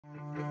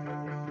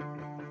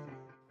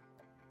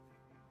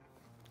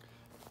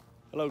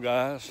Hello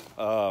guys,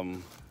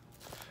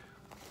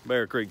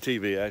 Bear Creek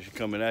TV actually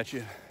coming at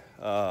you.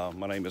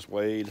 My name is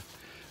Wade.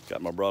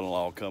 Got my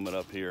brother-in-law coming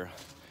up here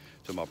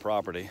to my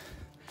property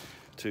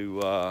to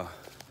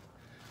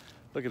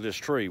look at this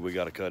tree we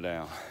got to cut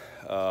down.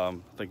 I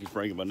think he's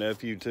bringing my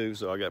nephew too,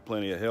 so I got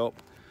plenty of help.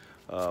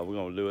 We're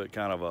going to do it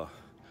kind of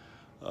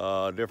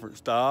a different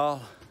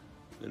style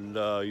than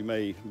you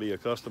may be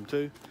accustomed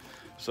to.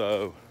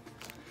 So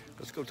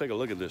let's go take a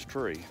look at this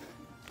tree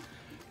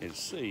and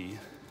see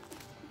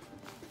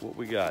what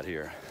we got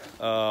here.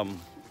 Let me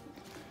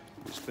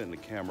spin the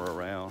camera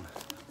around.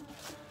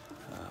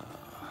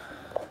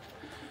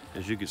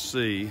 As you can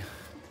see,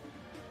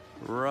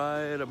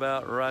 right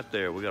about right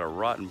there, we got a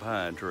rotten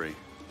pine tree,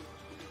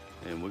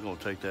 and we're gonna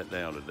take that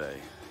down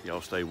today.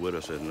 Y'all stay with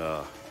us, and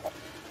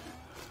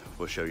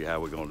we'll show you how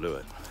we're gonna do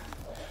it.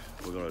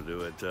 We're gonna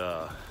do it,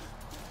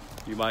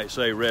 you might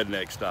say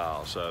redneck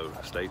style, so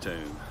stay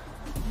tuned.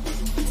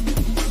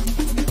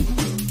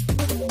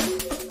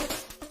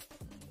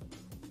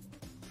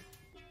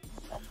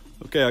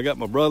 Okay, I got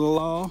my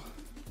brother-in-law,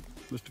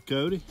 Mr.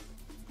 Cody,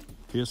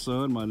 his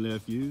son, my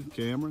nephew,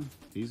 Cameron.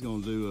 He's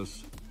gonna do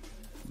us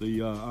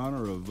the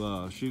honor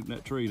of shooting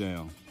that tree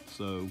down.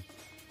 So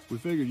we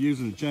figured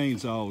using a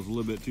chainsaw was a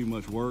little bit too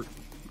much work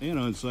and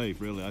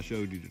unsafe, really. I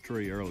showed you the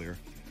tree earlier,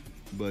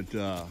 but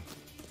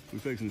we're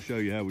fixing to show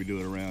you how we do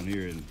it around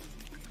here in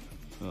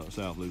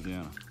South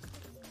Louisiana.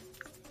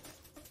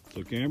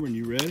 So Cameron,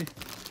 you ready?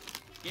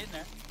 Getting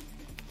there.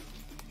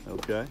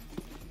 Okay.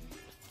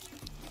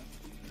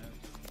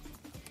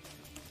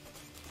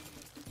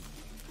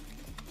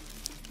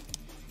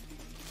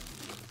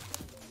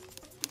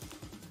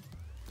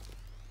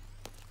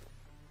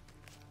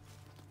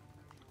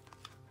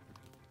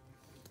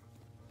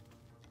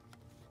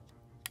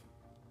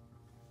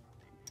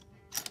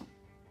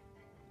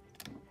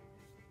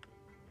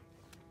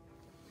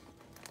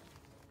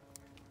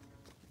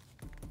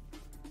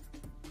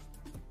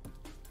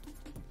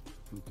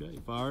 Okay,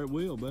 fire at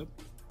will, bud.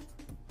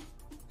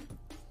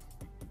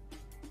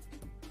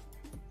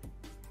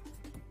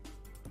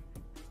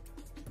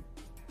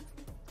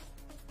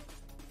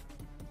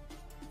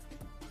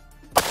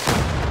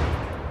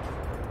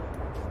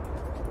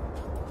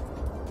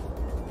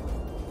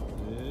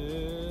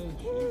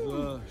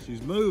 Yeah,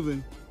 she's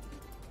moving.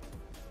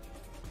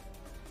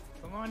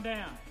 Come on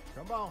down.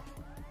 Come on.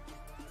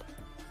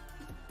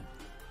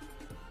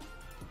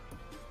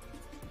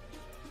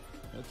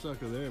 That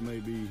sucker there may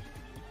be.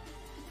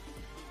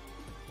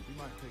 You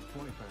might take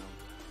 20 pounds.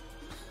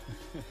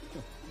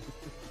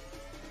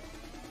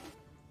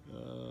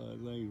 That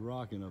thing's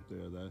rocking up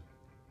there, though.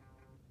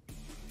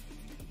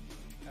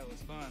 That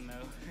was fun,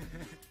 though.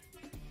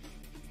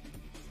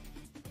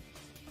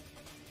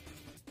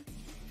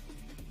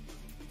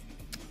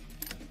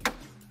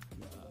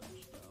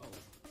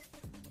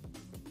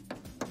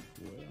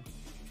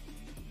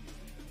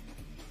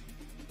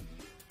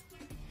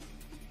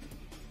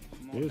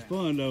 It was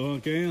fun though, huh,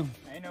 Cam?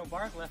 Ain't no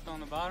bark left on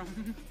the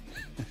bottom.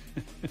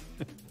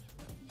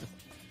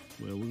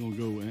 Well, we're gonna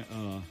go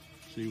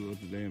see what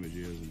the damage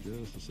is in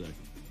just a second.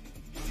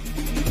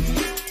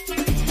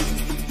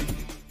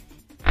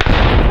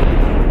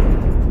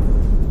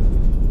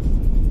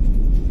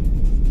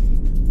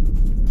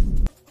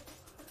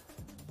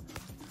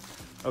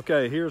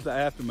 Okay, here's the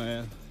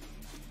aftermath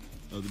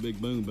of the big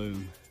boom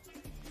boom.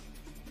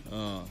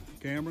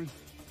 Cameron,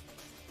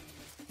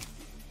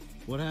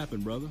 what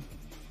happened, brother?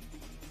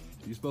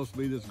 You're supposed to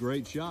be this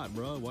great shot,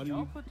 bro. Why do you?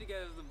 Y'all put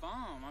together the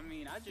bomb. I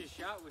mean, I just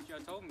shot what y'all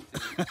told me to.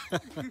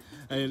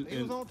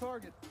 He was on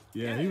target.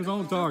 Yeah, he was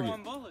on target.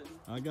 One bullet.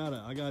 I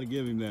gotta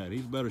give him that.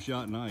 He's a better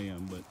shot than I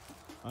am, but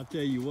I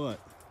tell you what,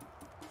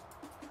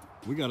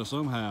 we gotta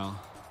somehow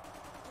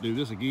do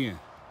this again.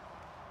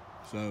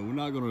 So we're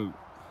not gonna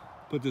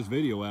put this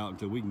video out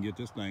until we can get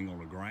this thing on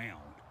the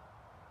ground.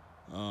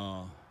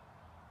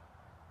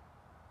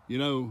 You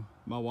know,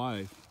 my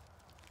wife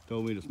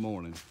told me this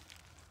morning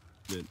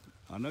that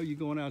I know you're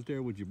going out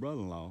there with your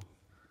brother-in-law.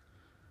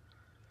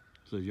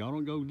 Says y'all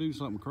don't go do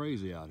something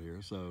crazy out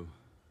here. So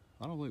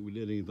I don't think we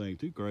did anything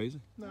too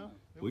crazy. No.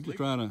 We're just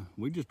trying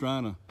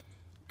to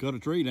cut a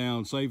tree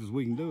down safe as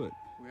we can do it.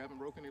 We haven't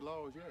broken any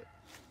laws yet.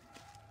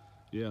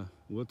 Yeah,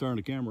 we'll turn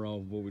the camera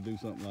off before we do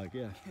something like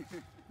that.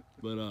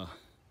 But well,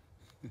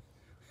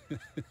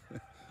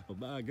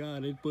 by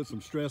God, it put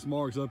some stress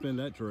marks up in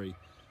that tree.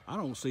 I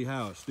don't see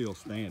how it's still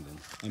standing.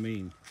 I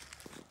mean,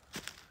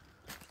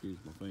 excuse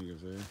my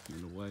fingers there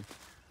in the way.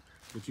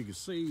 But you can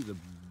see the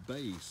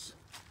base.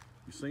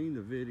 You've seen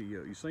the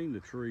video, you've seen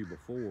the tree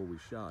before we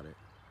shot it.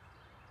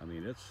 I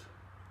mean, it's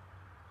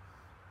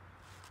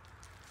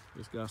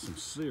got some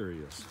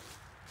serious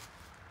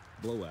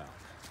blowout,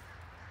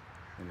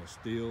 and it's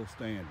still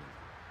standing.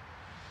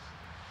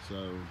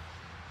 So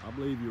I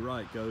believe you're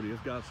right, Cody.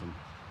 It's got some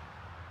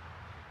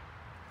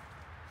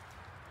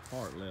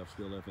heart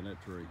still left in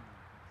that tree.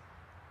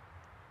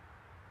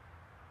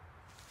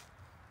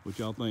 What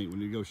y'all think? We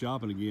need to go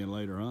shopping again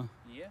later, huh?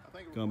 Yeah. I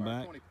think it Come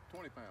back.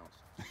 20 pounds.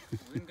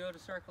 We can go to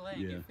Circle A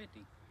and get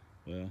 50.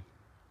 Well,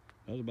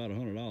 that was about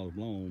 $100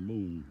 blown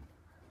boom.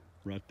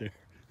 right there.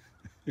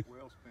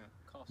 Well spent.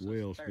 Cost us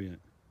Well 30.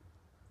 spent.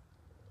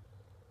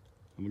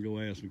 I'm gonna go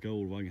ask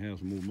Nicole if I can have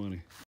some more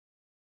money.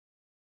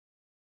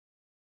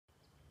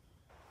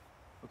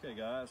 Okay,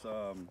 guys.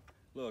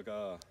 Look,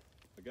 the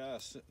guy,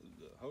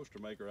 the holster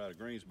maker out of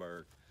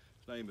Greensburg,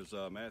 his name is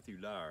Matthew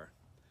Dyer.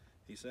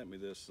 He sent me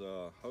this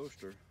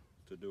holster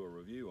to do a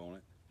review on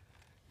it,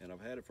 and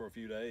I've had it for a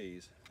few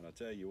days, and I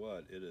tell you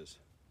what, it is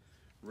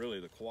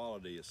really, the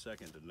quality is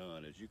second to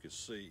none. As you can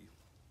see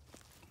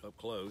up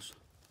close,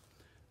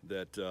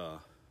 that the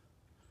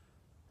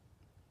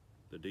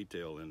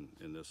detail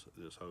in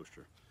this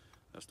holster.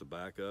 That's the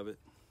back of it.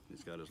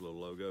 It's got his little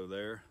logo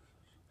there,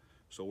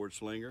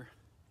 Swordslinger.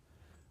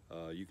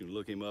 You can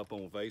look him up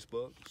on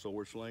Facebook,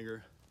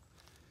 Swordslinger.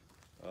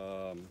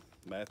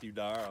 Matthew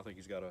Dyer, I think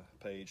he's got a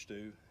page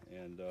too,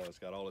 and it's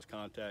got all his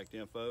contact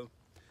info.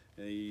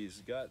 And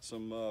he's got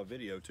some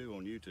video too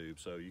on YouTube,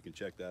 so you can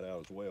check that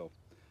out as well.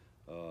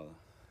 I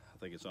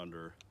think it's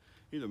under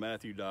either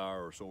Matthew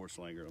Dyer or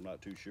Swordslinger. I'm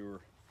not too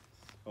sure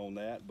on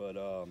that, but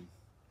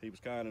he was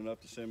kind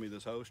enough to send me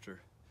this holster.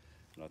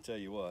 And I'll tell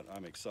you what,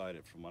 I'm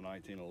excited for my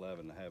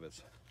 1911 to have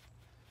its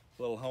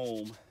little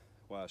home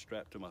while it's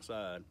strapped to my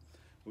side.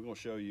 We're going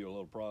to show you a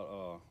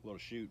little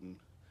shooting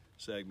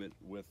segment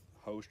with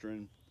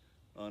holstering,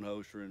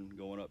 unholstering,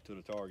 going up to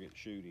the target,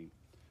 shooting.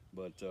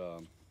 But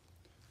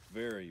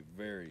very,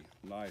 very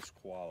nice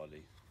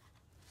quality.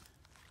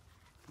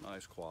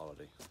 Nice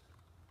quality.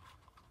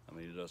 I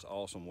mean, he does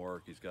awesome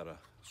work. He's got a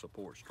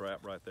support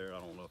strap right there. I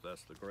don't know if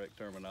that's the correct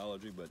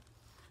terminology, but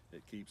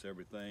it keeps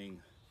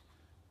everything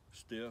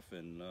stiff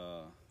and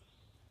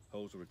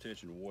holds the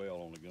retention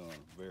well on the gun,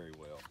 very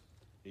well.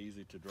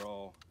 Easy to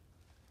draw,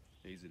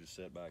 easy to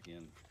set back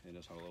in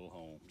this little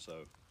home.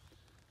 So,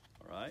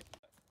 all right.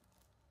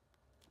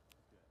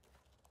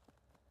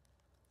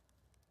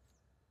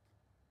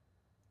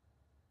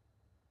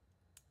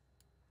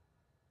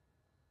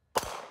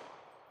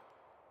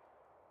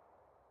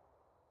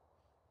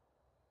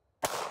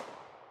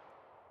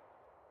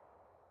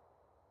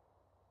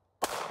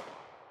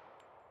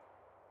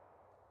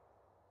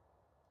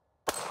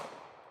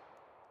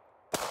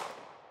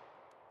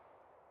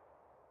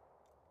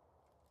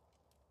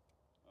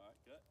 All right,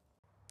 cut.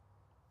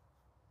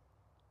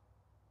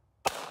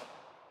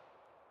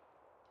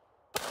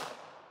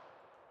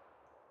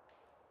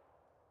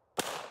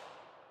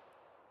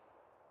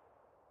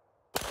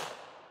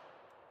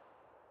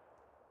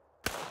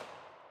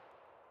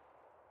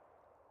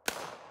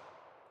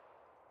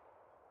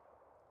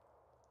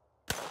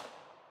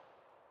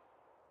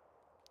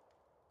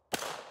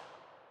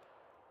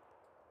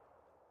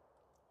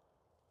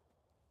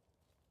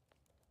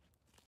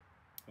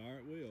 Fire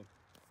at will. There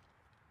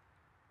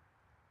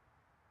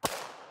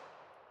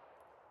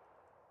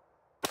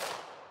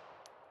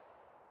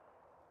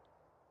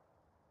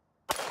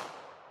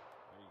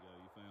you go,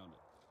 you found it.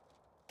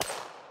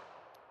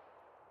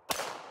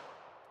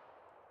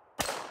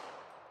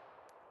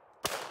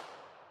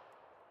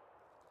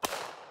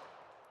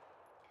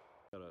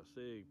 Got a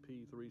SIG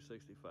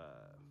P365.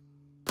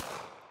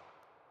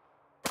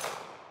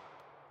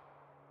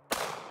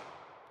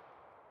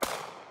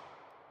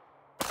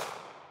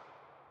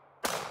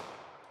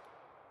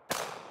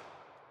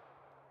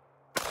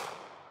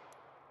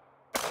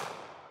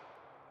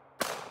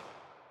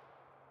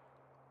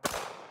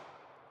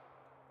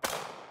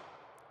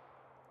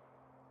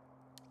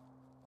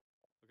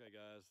 Okay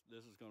guys,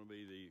 this is going to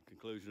be the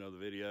conclusion of the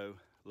video.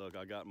 Look,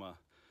 I got my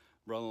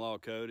brother-in-law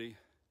Cody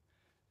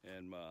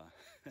and my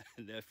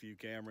nephew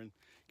Cameron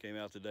came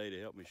out today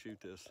to help me shoot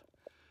this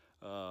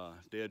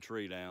dead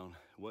tree down.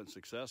 It wasn't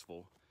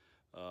successful.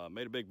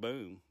 Made a big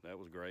boom. That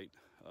was great.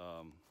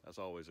 That's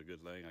always a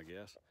good thing, I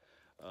guess.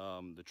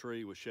 The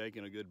tree was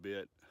shaking a good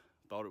bit.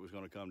 Thought it was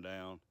going to come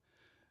down,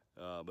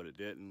 but it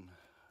didn't.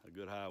 A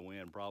good high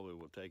wind probably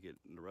will take it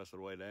the rest of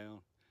the way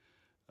down.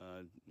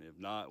 If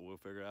not, we'll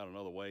figure out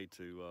another way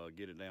to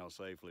get it down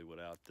safely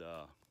without,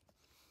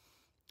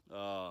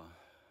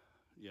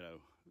 you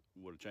know,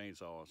 with a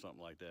chainsaw or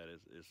something like that.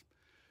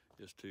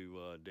 It's too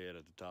dead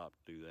at the top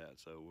to do that.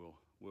 So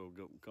we'll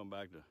come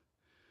back to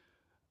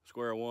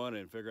square one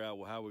and figure out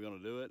how we're going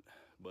to do it.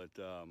 But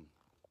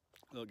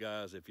look,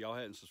 guys, if y'all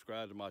hadn't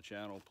subscribed to my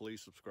channel,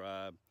 please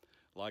subscribe,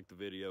 like the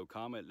video,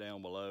 comment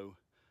down below.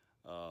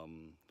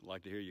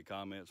 Like to hear your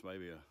comments,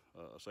 maybe a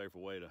safer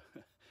way to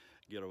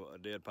get a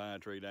dead pine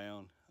tree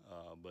down.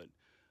 But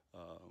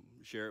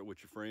share it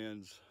with your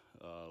friends.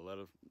 Let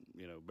us,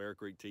 you know, Bear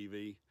Creek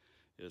TV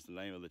is the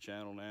name of the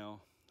channel now.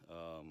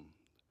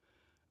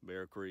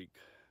 Bear Creek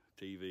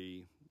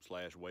TV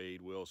 /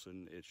 Wade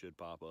Wilson. It should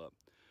pop up.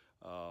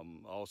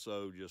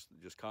 Also,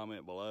 just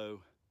comment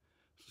below.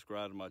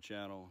 Subscribe to my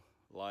channel.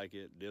 Like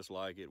it,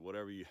 dislike it,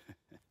 whatever you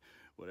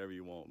whatever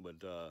you want. But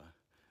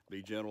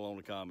be gentle on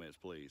the comments,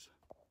 please.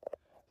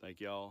 Thank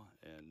y'all,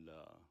 and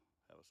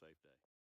have a safe day.